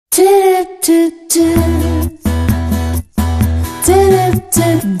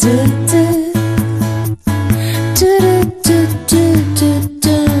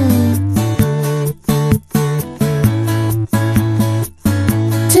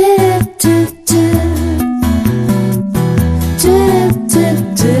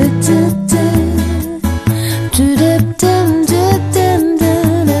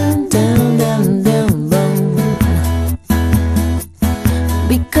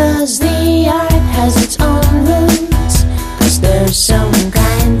Because the art has its own rules, 'cause there's some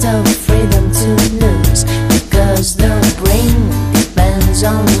kind of freedom to lose, because the brain depends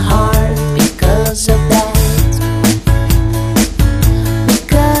on heart, because of that.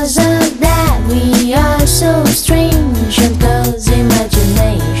 Because of that we are so strange, and 'cause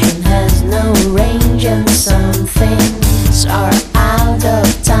imagination has no range, and some things are out of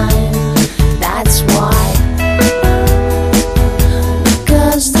time, that's why.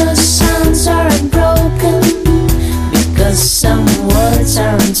 Some words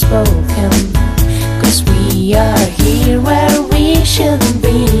aren't spoken, 'cause we are here where we shouldn't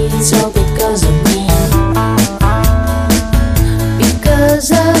be. It's all because of me. Because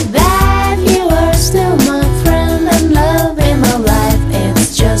of that you are still my friend and love in my life.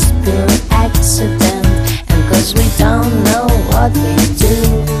 It's just pure accident, and 'cause we don't know what we do,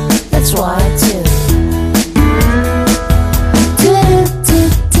 that's why too.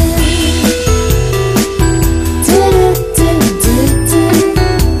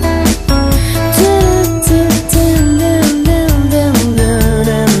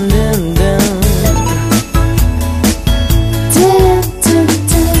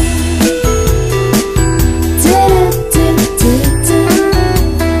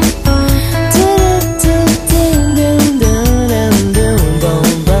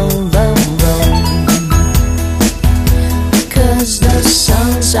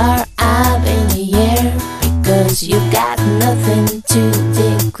 You got nothing to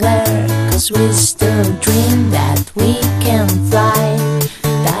declare, 'cause we still dream that we can fly,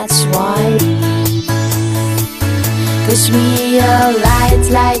 that's why. 'Cause we are light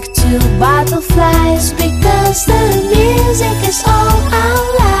like two butterflies, because the music is all our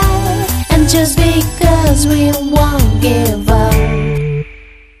life, and just because we won't give up,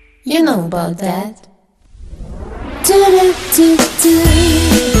 you know about that. Do-do-do-do.